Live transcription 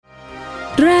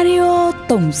Radio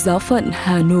Tổng Giáo phận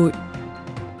Hà Nội.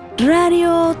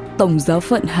 Radio Tổng Giáo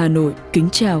phận Hà Nội kính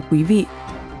chào quý vị.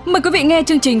 Mời quý vị nghe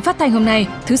chương trình phát thanh hôm nay,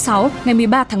 thứ Sáu, ngày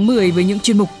 13 tháng 10 với những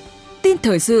chuyên mục tin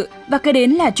thời sự và kế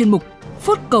đến là chuyên mục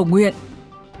phút cầu nguyện.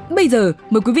 Bây giờ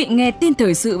mời quý vị nghe tin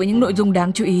thời sự với những nội dung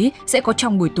đáng chú ý sẽ có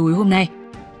trong buổi tối hôm nay.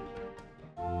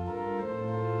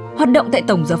 Hoạt động tại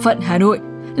Tổng Giáo phận Hà Nội.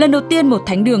 Lần đầu tiên một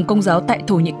thánh đường Công giáo tại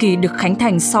Thổ Nhĩ Kỳ được khánh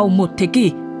thành sau một thế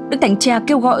kỷ. Đức Thánh Cha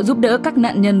kêu gọi giúp đỡ các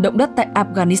nạn nhân động đất tại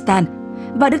Afghanistan.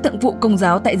 Và Đức Thượng phụ Công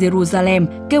giáo tại Jerusalem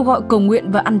kêu gọi cầu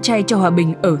nguyện và ăn chay cho hòa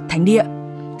bình ở Thánh địa.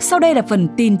 Sau đây là phần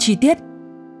tin chi tiết.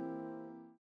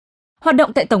 Hoạt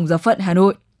động tại Tổng Giáo phận Hà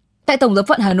Nội. Tại Tổng Giáo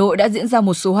phận Hà Nội đã diễn ra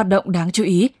một số hoạt động đáng chú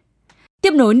ý.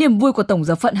 Tiếp nối niềm vui của Tổng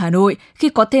Giáo phận Hà Nội khi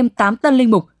có thêm 8 tân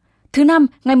linh mục. Thứ Năm,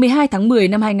 ngày 12 tháng 10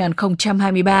 năm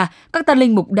 2023, các tân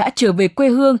linh mục đã trở về quê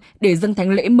hương để dâng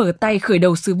thánh lễ mở tay khởi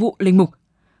đầu sứ vụ linh mục.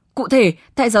 Cụ thể,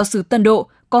 tại giáo xứ Tân Độ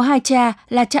có hai cha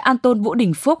là cha Anton Vũ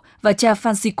Đình Phúc và cha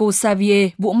Francisco Xavier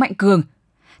Vũ Mạnh Cường.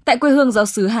 Tại quê hương giáo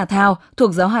xứ Hà Thao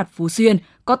thuộc giáo hạt Phú Xuyên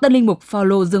có tân linh mục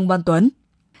Phaolô Dương Văn Tuấn.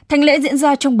 Thánh lễ diễn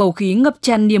ra trong bầu khí ngập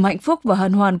tràn niềm hạnh phúc và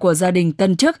hân hoan của gia đình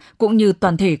tân chức cũng như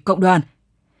toàn thể cộng đoàn.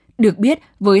 Được biết,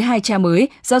 với hai cha mới,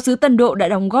 giáo xứ Tân Độ đã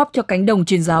đóng góp cho cánh đồng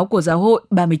truyền giáo của giáo hội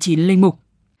 39 linh mục.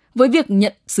 Với việc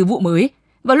nhận sứ vụ mới,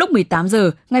 vào lúc 18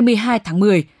 giờ ngày 12 tháng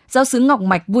 10, giáo xứ Ngọc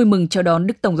Mạch vui mừng chào đón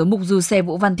Đức Tổng giám mục Du-xe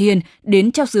Vũ Văn Thiên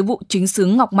đến trao sứ vụ chính xứ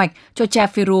Ngọc Mạch cho cha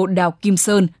Phêrô Đào Kim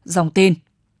Sơn, dòng tên.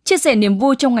 Chia sẻ niềm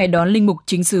vui trong ngày đón linh mục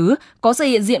chính xứ, có sự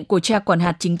hiện diện của cha quản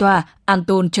hạt chính tòa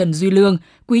Anton Trần Duy Lương,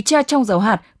 quý cha trong giáo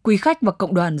hạt, quý khách và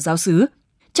cộng đoàn giáo xứ.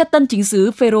 Cha tân chính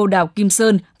xứ Phêrô Đào Kim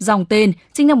Sơn, dòng tên,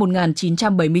 sinh năm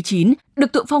 1979,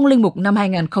 được thụ phong linh mục năm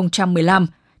 2015.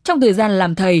 Trong thời gian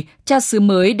làm thầy, cha xứ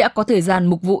mới đã có thời gian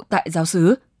mục vụ tại giáo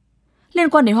xứ. Liên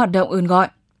quan đến hoạt động ơn gọi,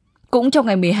 cũng trong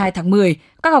ngày 12 tháng 10,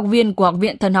 các học viên của Học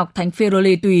viện Thần học Thánh Phêrô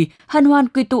Lê Tùy hân hoan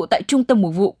quy tụ tại trung tâm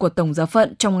mục vụ của Tổng Giáo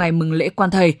phận trong ngày mừng lễ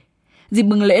quan thầy. Dịp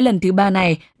mừng lễ lần thứ 3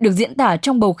 này được diễn tả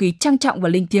trong bầu khí trang trọng và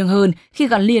linh thiêng hơn khi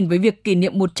gắn liền với việc kỷ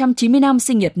niệm 190 năm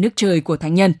sinh nhật nước trời của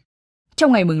thánh nhân.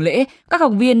 Trong ngày mừng lễ, các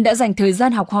học viên đã dành thời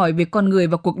gian học hỏi về con người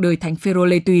và cuộc đời Thánh Phêrô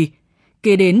Lê Tùy.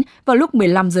 Kế đến, vào lúc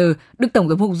 15 giờ, Đức Tổng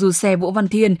giám mục Du-xe Vũ Văn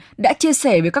Thiên đã chia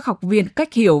sẻ với các học viên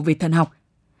cách hiểu về thần học.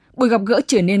 Buổi gặp gỡ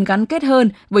trở nên gắn kết hơn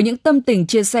với những tâm tình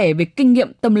chia sẻ về kinh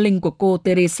nghiệm tâm linh của cô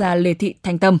Teresa Lê Thị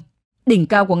Thanh Tâm. Đỉnh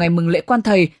cao của ngày mừng lễ quan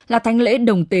thầy là thánh lễ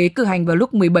đồng tế cử hành vào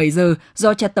lúc 17 giờ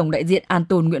do cha tổng đại diện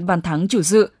Anton Nguyễn Văn Thắng chủ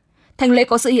sự. Thánh lễ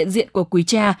có sự hiện diện của quý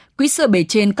cha, quý sự bề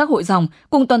trên các hội dòng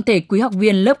cùng toàn thể quý học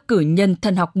viên lớp cử nhân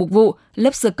thần học mục vụ,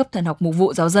 lớp sơ cấp thần học mục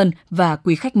vụ giáo dân và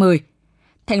quý khách mời.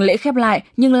 Thánh lễ khép lại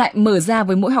nhưng lại mở ra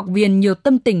với mỗi học viên nhiều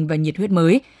tâm tình và nhiệt huyết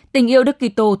mới. Tình yêu Đức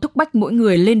Kitô thúc bách mỗi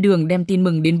người lên đường đem tin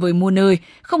mừng đến với muôn nơi,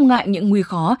 không ngại những nguy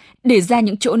khó, để ra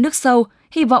những chỗ nước sâu,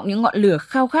 hy vọng những ngọn lửa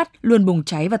khao khát luôn bùng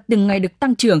cháy và từng ngày được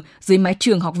tăng trưởng dưới mái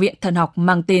trường Học viện Thần học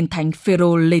mang tên Thánh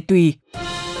Phêrô Lê Tùy.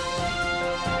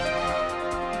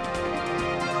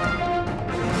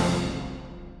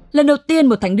 Lần đầu tiên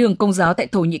một thánh đường Công giáo tại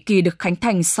Thổ Nhĩ Kỳ được khánh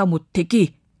thành sau một thế kỷ.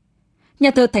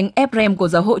 Nhà thờ Thánh Ephrem của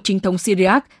Giáo hội Chính thống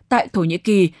Syriac tại Thổ Nhĩ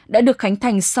Kỳ đã được khánh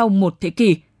thành sau một thế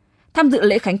kỷ. Tham dự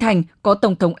lễ khánh thành có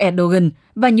Tổng thống Erdogan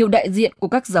và nhiều đại diện của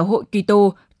các giáo hội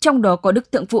Kitô, trong đó có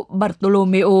Đức Thượng phụ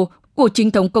Bartolomeo của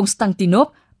Chính thống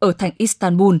Constantinople ở thành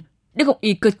Istanbul, Đức Hồng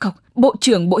y Kirchhoff, Bộ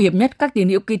trưởng Bộ hiệp nhất các tín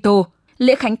hữu Kitô.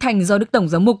 Lễ khánh thành do Đức Tổng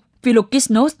giám mục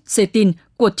Philokisnos Setin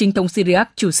của Chính thống Syriac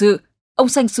chủ sự. Ông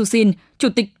Sanh Susin, Chủ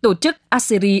tịch Tổ chức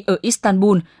Assyri ở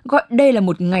Istanbul, gọi đây là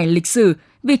một ngày lịch sử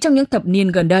vì trong những thập niên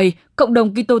gần đây, cộng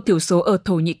đồng Kitô thiểu số ở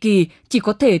Thổ Nhĩ Kỳ chỉ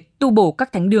có thể tu bổ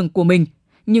các thánh đường của mình,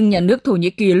 nhưng nhà nước Thổ Nhĩ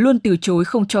Kỳ luôn từ chối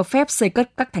không cho phép xây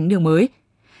cất các thánh đường mới.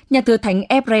 Nhà thờ Thánh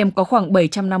Ephrem có khoảng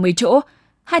 750 chỗ,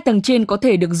 2 tầng trên có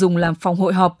thể được dùng làm phòng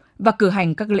hội họp và cử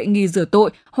hành các lễ nghi rửa tội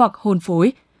hoặc hôn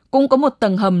phối, cũng có một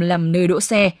tầng hầm làm nơi đỗ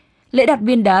xe. Lễ đặt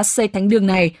viên đá xây thánh đường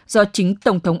này do chính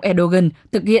Tổng thống Erdogan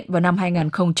thực hiện vào năm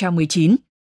 2019.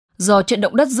 Do trận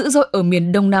động đất dữ dội ở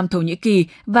miền đông nam Thổ Nhĩ Kỳ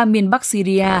và miền bắc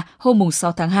Syria hôm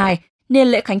 6 tháng 2, nên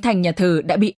lễ khánh thành nhà thờ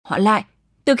đã bị hoãn lại.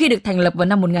 Từ khi được thành lập vào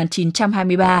năm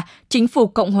 1923, chính phủ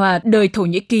Cộng hòa đời Thổ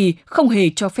Nhĩ Kỳ không hề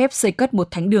cho phép xây cất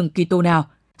một thánh đường Kitô nào.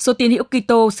 Số tín hữu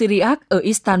Kitô Syriac ở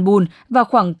Istanbul vào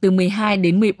khoảng từ 12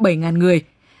 đến 17 ngàn người.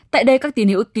 Tại đây, các tín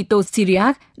hữu Kitô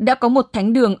Syriac đã có một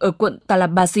thánh đường ở quận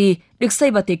Talabasi được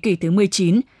xây vào thế kỷ thứ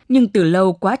 19, nhưng từ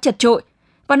lâu quá chật chội.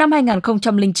 Vào năm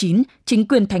 2009, chính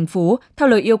quyền thành phố, theo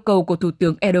lời yêu cầu của Thủ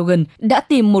tướng Erdogan, đã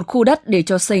tìm một khu đất để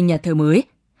cho xây nhà thờ mới.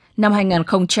 Năm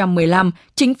 2015,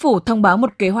 chính phủ thông báo một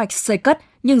kế hoạch xây cất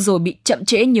nhưng rồi bị chậm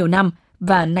trễ nhiều năm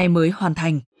và nay mới hoàn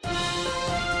thành.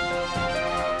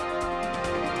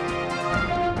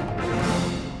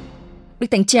 Đức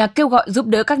Thánh Cha kêu gọi giúp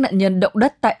đỡ các nạn nhân động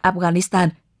đất tại Afghanistan.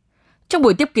 Trong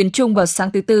buổi tiếp kiến chung vào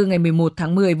sáng thứ Tư ngày 11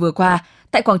 tháng 10 vừa qua,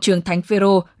 tại quảng trường Thánh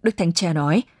Phêrô, Đức Thánh Cha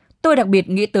nói, tôi đặc biệt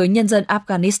nghĩ tới nhân dân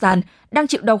Afghanistan đang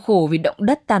chịu đau khổ vì động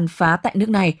đất tàn phá tại nước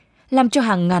này, làm cho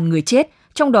hàng ngàn người chết,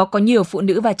 trong đó có nhiều phụ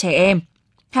nữ và trẻ em.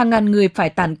 Hàng ngàn người phải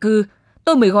tản cư.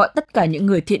 Tôi mới gọi tất cả những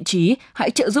người thiện chí hãy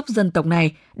trợ giúp dân tộc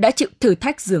này đã chịu thử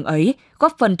thách dường ấy,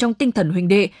 góp phần trong tinh thần huynh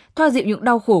đệ, thoa dịu những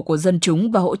đau khổ của dân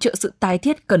chúng và hỗ trợ sự tái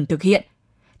thiết cần thực hiện.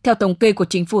 Theo thống kê của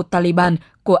chính phủ Taliban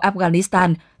của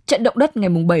Afghanistan, trận động đất ngày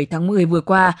 7 tháng 10 vừa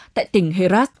qua tại tỉnh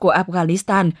Herat của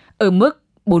Afghanistan ở mức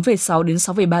 4,6 đến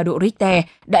 6,3 độ Richter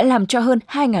đã làm cho hơn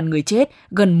 2.000 người chết,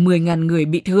 gần 10.000 người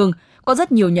bị thương, có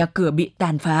rất nhiều nhà cửa bị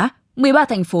tàn phá, 13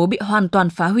 thành phố bị hoàn toàn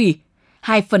phá hủy.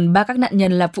 2/3 các nạn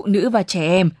nhân là phụ nữ và trẻ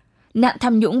em. Nạn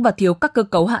tham nhũng và thiếu các cơ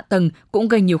cấu hạ tầng cũng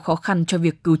gây nhiều khó khăn cho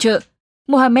việc cứu trợ.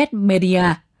 Mohamed Media,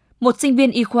 một sinh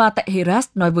viên y khoa tại Herat,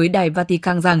 nói với Đài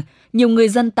Vatican rằng nhiều người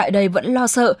dân tại đây vẫn lo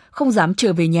sợ, không dám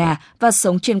trở về nhà và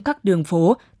sống trên các đường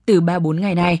phố từ 3-4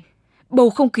 ngày nay. Bầu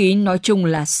không khí nói chung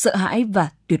là sợ hãi và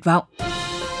tuyệt vọng.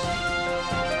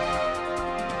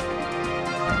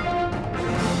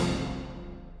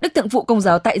 Đức Thượng phụ Công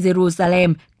giáo tại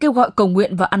Jerusalem kêu gọi cầu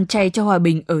nguyện và ăn chay cho hòa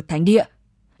bình ở Thánh địa.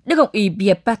 Đức Hồng y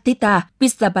Pierbattista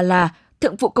Pizzaballa,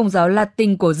 Thượng phụ Công giáo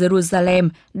Latin của Jerusalem,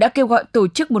 đã kêu gọi tổ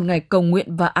chức một ngày cầu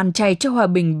nguyện và ăn chay cho hòa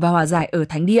bình và hòa giải ở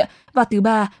Thánh địa vào thứ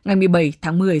Ba ngày 17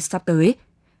 tháng 10 sắp tới.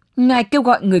 Ngài kêu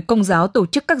gọi người Công giáo tổ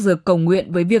chức các giờ cầu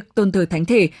nguyện với việc tôn thờ Thánh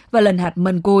Thể và lần hạt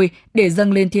mân côi để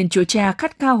dâng lên Thiên Chúa Cha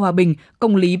khát khao hòa bình,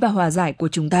 công lý và hòa giải của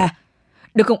chúng ta.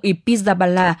 Đức Hồng y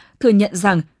Pizzaballa thừa nhận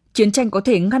rằng chiến tranh có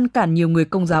thể ngăn cản nhiều người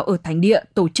Công giáo ở Thánh địa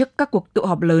tổ chức các cuộc tụ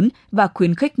họp lớn và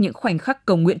khuyến khích những khoảnh khắc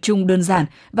cầu nguyện chung đơn giản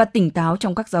và tỉnh táo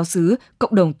trong các giáo xứ,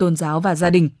 cộng đồng tôn giáo và gia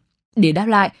đình. Để đáp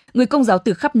lại, người Công giáo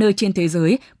từ khắp nơi trên thế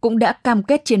giới cũng đã cam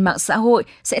kết trên mạng xã hội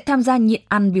sẽ tham gia nhịn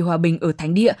ăn vì hòa bình ở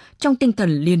Thánh địa trong tinh thần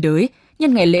liên đới,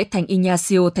 nhân ngày lễ Thánh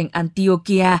Ignacio thành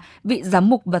Antiochia, vị giám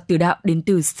mục và tử đạo đến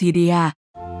từ Syria.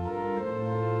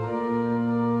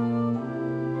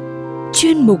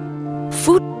 Chuyên mục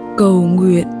Phút Cầu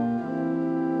Nguyện.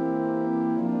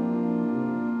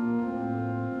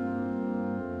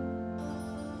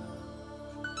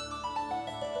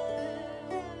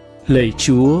 Lạy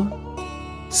Chúa,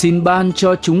 xin ban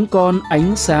cho chúng con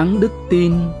ánh sáng đức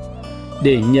tin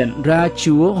để nhận ra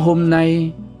Chúa hôm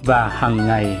nay và hàng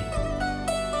ngày,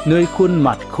 nơi khuôn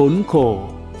mặt khốn khổ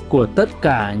của tất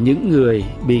cả những người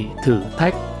bị thử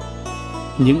thách,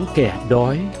 những kẻ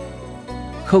đói,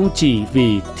 không chỉ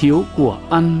vì thiếu của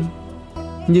ăn,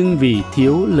 nhưng vì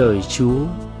thiếu lời Chúa,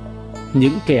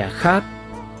 những kẻ khát,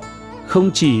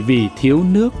 không chỉ vì thiếu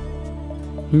nước,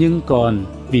 nhưng còn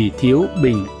vì thiếu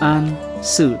bình an,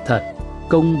 sự thật,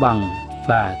 công bằng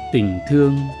và tình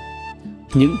thương,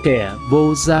 những kẻ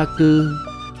vô gia cư,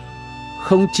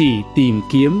 không chỉ tìm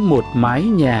kiếm một mái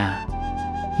nhà,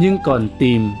 nhưng còn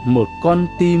tìm một con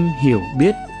tim hiểu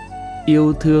biết,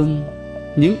 yêu thương,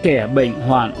 những kẻ bệnh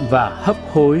hoạn và hấp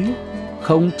hối,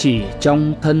 không chỉ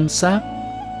trong thân xác,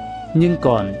 nhưng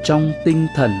còn trong tinh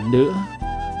thần nữa,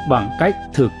 bằng cách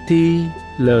thực thi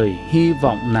lời hy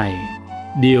vọng này.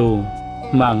 Điều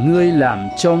mà ngươi làm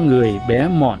cho người bé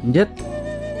mọn nhất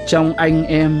trong anh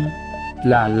em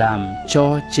là làm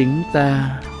cho chính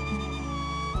ta.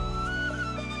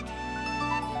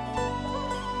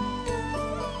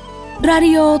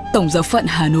 Radio Tổng giáo phận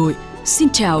Hà Nội xin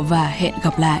chào và hẹn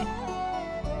gặp lại.